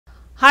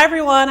Hi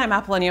everyone, I'm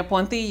Apollonia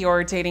Ponti,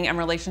 your dating and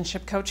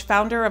relationship coach,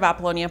 founder of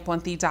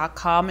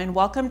ApolloniaPonti.com, and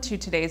welcome to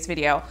today's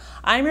video.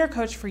 I'm your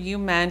coach for you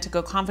men to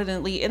go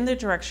confidently in the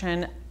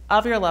direction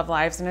of your love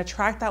lives and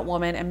attract that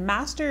woman and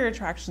master your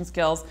attraction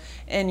skills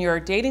in your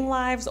dating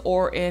lives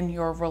or in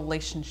your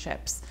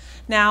relationships.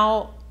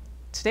 Now,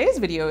 today's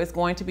video is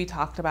going to be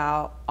talked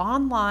about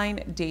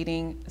online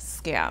dating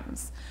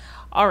scams.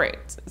 All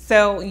right,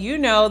 so you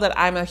know that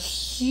I'm a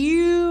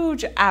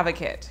huge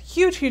advocate,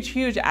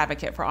 huge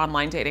advocate for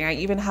online dating. I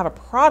even have a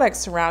product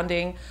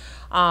surrounding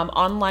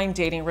online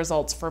dating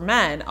results for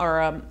men.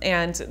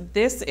 And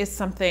this is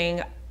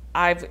something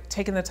I've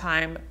taken the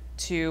time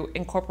to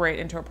incorporate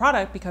into a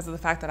product because of the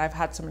fact that I've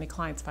had so many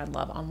clients find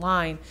love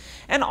online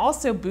and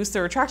also boost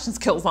their attraction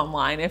skills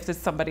online if it's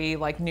somebody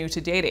like new to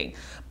dating.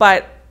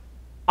 But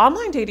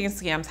online dating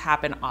scams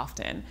happen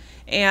often.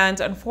 And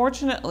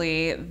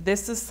unfortunately,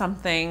 this is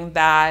something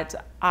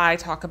that I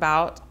talk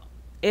about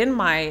in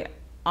my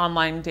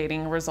online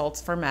dating results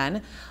for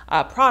men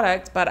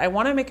product, but I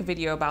want to make a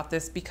video about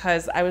this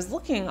because I was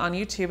looking on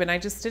YouTube and I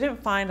just didn't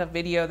find a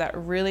video that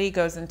really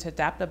goes into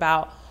depth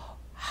about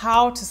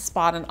how to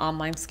spot an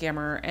online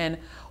scammer and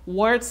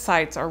what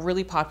sites are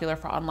really popular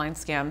for online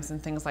scams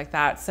and things like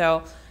that.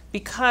 So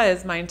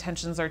because my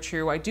intentions are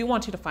true, I do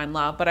want you to find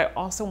love, but I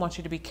also want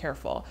you to be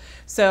careful.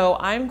 So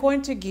I'm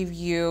going to give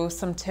you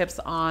some tips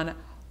on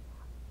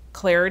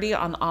clarity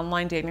on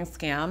online dating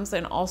scams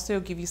and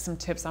also give you some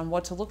tips on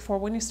what to look for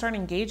when you start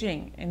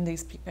engaging in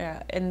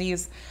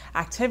these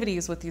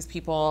activities with these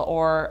people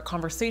or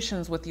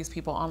conversations with these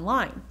people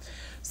online.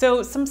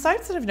 So some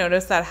sites that I've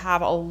noticed that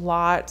have a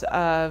lot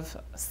of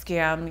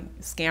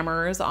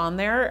scammers on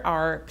there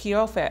are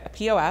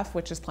POF,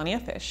 which is Plenty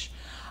of Fish.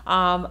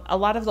 A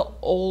lot of the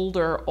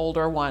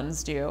older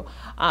ones do.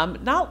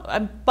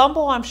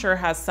 Bumble, I'm sure,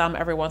 has some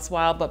every once in a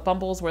while, but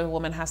Bumble is where the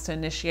woman has to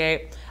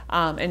initiate.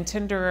 And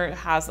Tinder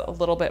has a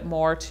little bit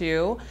more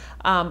too.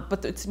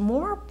 But it's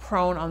more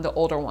prone on the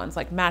older ones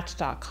like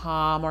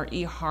Match.com or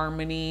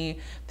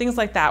eHarmony, things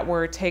like that,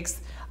 where it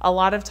takes a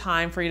lot of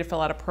time for you to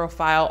fill out a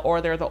profile,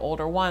 or they're the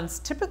older ones,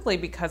 typically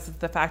because of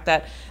the fact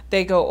that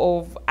they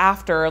go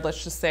after,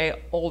 let's just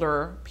say,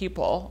 older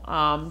people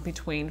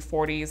between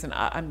 40s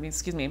and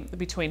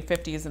between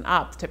 50s and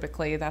up.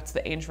 Typically, that's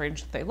the age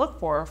range that they look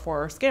for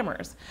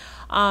scammers.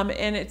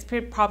 And it's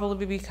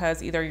probably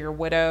because either you're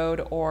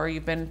widowed or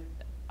you've been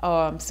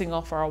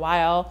single for a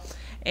while.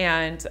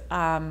 And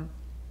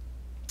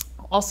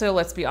also,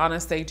 let's be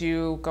honest, they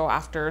do go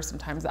after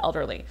sometimes the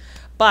elderly.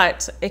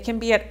 But it can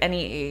be at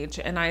any age,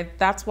 and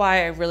that's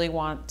why I really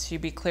want to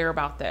be clear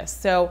about this.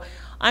 So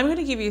I'm going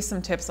to give you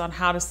some tips on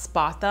how to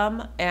spot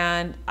them,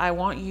 and I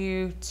want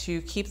you to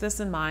keep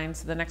this in mind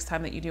so the next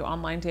time that you do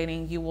online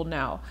dating, you will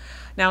know.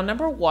 Now,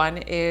 number one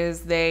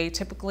is they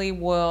typically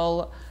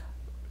will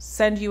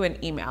send you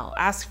an email,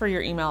 ask for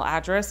your email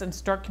address, and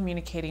start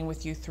communicating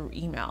with you through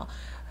email.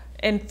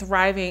 And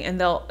thriving, and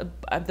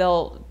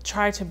they'll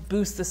try to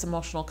boost this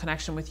emotional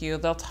connection with you.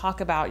 They'll talk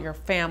about your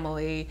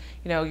family,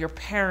 your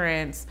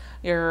parents,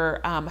 your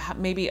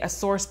maybe a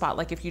sore spot,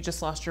 like if you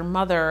just lost your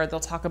mother,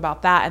 they'll talk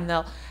about that, and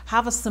they'll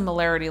have a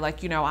similarity,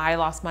 like I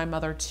lost my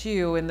mother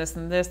too, in this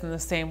and this in the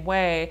same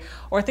way,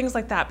 or things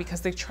like that, because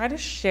they try to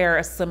share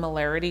a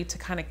similarity to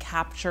kind of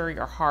capture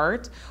your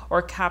heart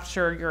or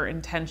capture your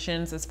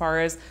intentions as far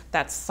as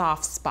that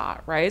soft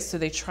spot, right? So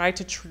they try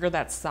to trigger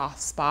that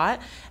soft spot,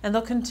 and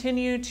they'll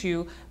continue to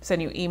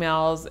send you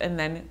emails and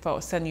then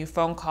send you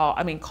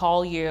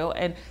call you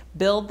and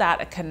build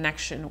that a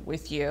connection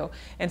with you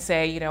and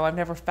say, I've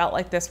never felt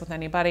like this with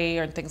anybody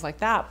or things like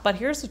that. But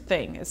here's the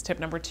thing, is tip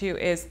number two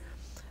is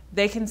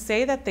they can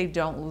say that they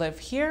don't live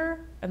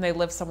here and they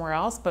live somewhere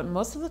else, but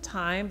most of the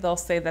time they'll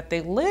say that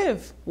they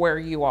live where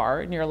you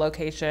are in your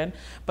location,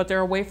 but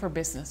they're away for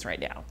business right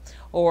now,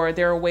 or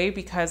they're away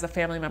because a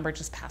family member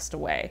just passed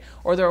away,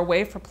 or they're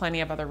away for plenty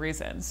of other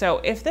reasons.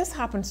 So if this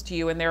happens to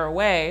you and they're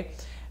away,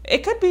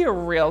 it could be a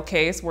real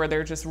case where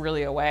they're just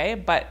really away,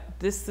 but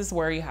this is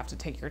where you have to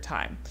take your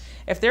time.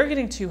 If they're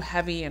getting too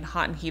heavy and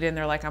hot and heated and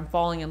they're like, I'm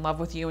falling in love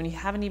with you, and you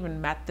haven't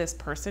even met this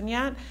person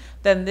yet,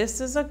 then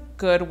this is a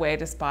good way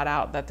to spot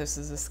out that this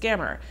is a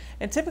scammer.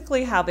 And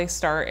typically how they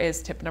start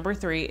is, tip number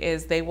three,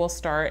 is they will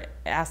start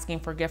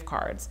asking for gift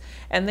cards.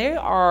 And they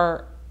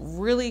are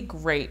really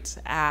great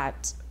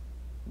at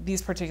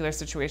these particular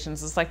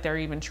situations. It's like they're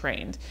even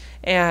trained.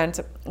 And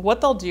what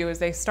they'll do is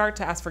they start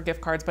to ask for gift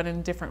cards, but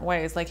in different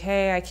ways. Like,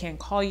 hey, I can't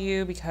call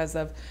you because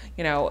of,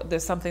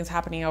 there's something's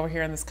happening over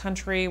here in this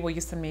country. Will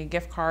you send me a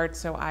gift card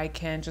so I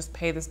can just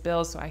pay this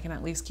bill so I can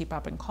at least keep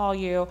up and call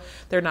you?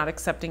 They're not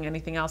accepting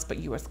anything else but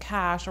US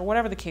cash, or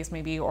whatever the case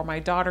may be. Or my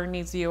daughter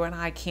needs you and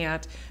I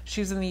can't.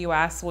 She's in the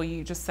US. Will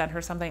you just send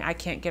her something? I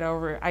can't get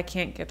her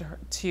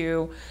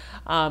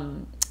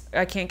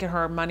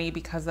money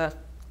because of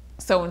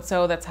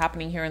so-and-so that's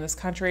happening here in this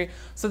country.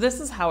 So this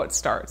is how it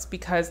starts,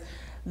 because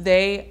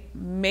they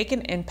make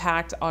an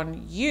impact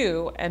on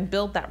you and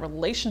build that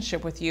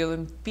relationship with you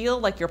and feel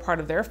like you're part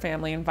of their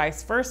family and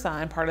vice versa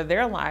and part of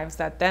their lives,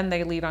 that then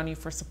they lead on you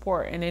for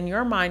support. And in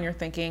your mind, you're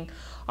thinking,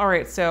 all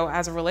right, so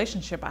as a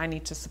relationship, I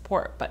need to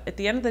support. But at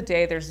the end of the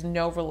day, there's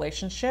no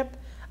relationship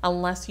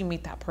unless you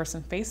meet that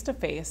person face to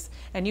face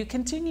and you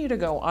continue to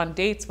go on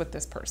dates with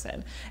this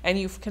person and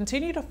you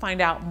continue to find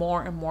out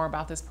more and more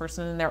about this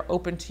person and they're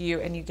open to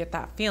you and you get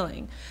that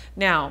feeling.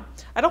 Now,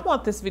 I don't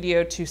want this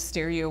video to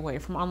steer you away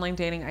from online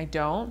dating. I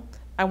don't.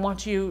 I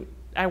want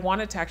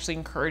it to actually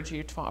encourage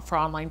you for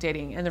online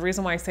dating. And the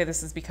reason why I say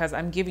this is because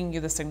I'm giving you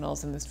the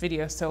signals in this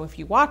video. So if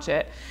you watch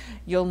it,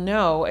 you'll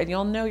know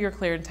your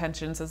clear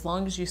intentions as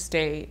long as you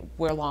stay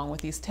along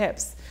with these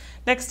tips.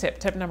 Next tip,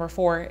 tip number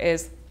 4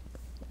 is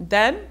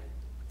then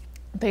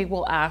they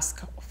will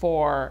ask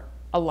for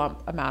a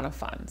lump amount of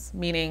funds,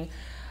 meaning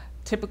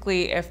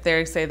typically if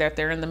they say that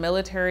they're in the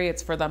military,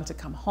 it's for them to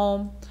come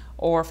home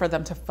or for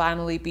them to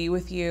finally be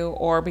with you,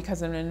 or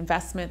because of an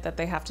investment that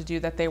they have to do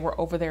that they were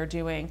over there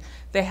doing.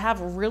 They have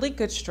really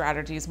good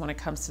strategies when it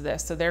comes to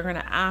this. So they're going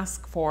to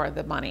ask for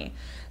the money.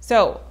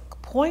 So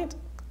point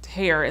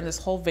here in this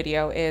whole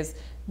video is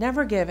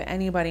never give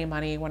anybody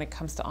money when it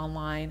comes to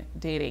online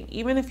dating,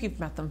 even if you've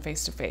met them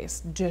face to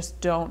face. Just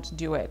don't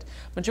do it.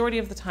 Majority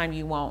of the time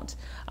you won't.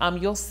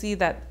 You'll see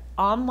that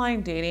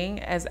online dating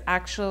is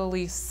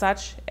actually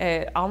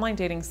online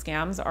dating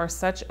scams are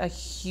such a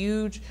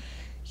huge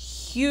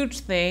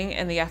thing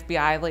in the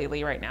FBI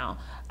lately right now.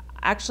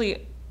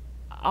 Actually,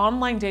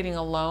 online dating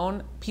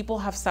alone, people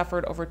have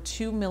suffered over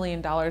 $2 million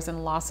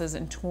in losses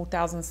in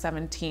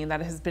 2017 that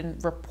has been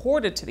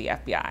reported to the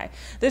FBI.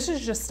 This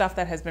is just stuff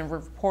that has been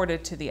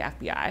reported to the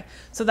FBI.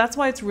 So that's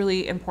why it's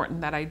really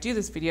important that I do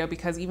this video,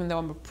 because even though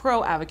I'm a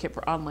pro advocate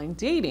for online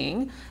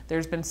dating,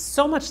 there's been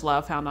so much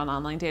love found on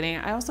online dating.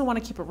 I also want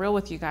to keep it real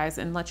with you guys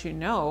and let you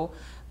know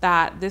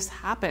that this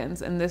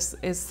happens and this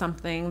is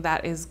something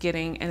that is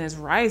getting and is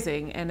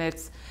rising, and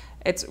it's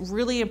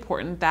really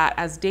important that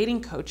as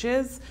dating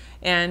coaches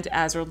and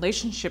as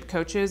relationship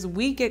coaches,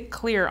 we get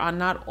clear on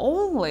not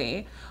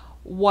only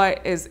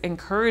what is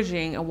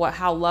encouraging and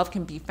how love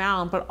can be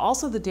found, but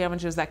also the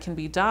damages that can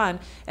be done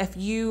if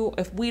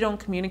we don't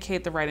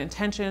communicate the right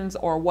intentions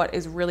or what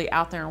is really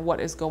out there and what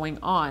is going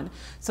on.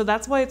 So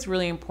that's why it's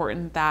really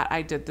important that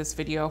I did this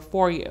video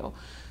for you.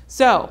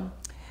 So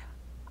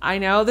I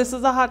know this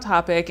is a hot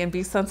topic, and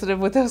be sensitive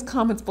with those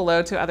comments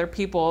below to other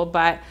people,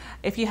 but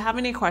if you have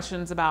any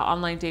questions about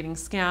online dating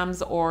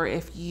scams, or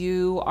if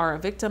you are a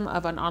victim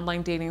of an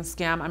online dating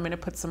scam, I'm going to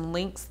put some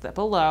links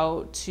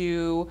below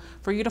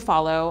for you to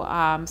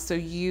follow, so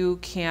you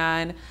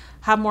can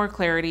have more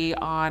clarity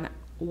on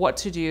what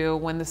to do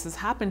when this has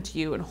happened to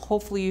you. And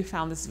hopefully you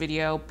found this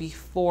video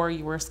before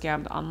you were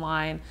scammed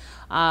online.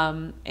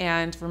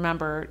 And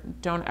remember,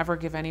 don't ever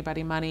give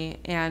anybody money.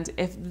 And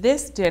if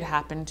this did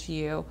happen to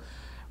you,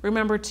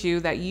 remember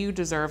too that you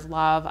deserve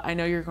love. I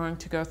know you're going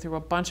to go through a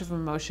bunch of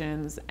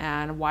emotions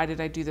and why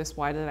did I do this?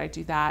 Why did I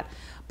do that?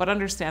 But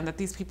understand that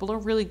these people are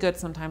really good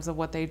sometimes at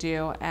what they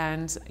do,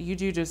 and you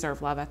do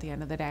deserve love at the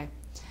end of the day.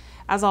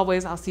 As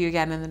always, I'll see you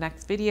again in the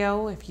next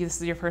video. If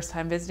this is your first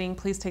time visiting,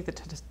 please take the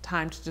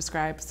time to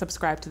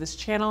subscribe to this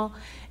channel,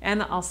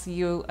 and I'll see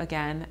you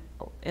again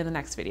in the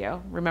next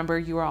video. Remember,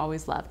 you are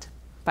always loved.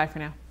 Bye for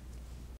now.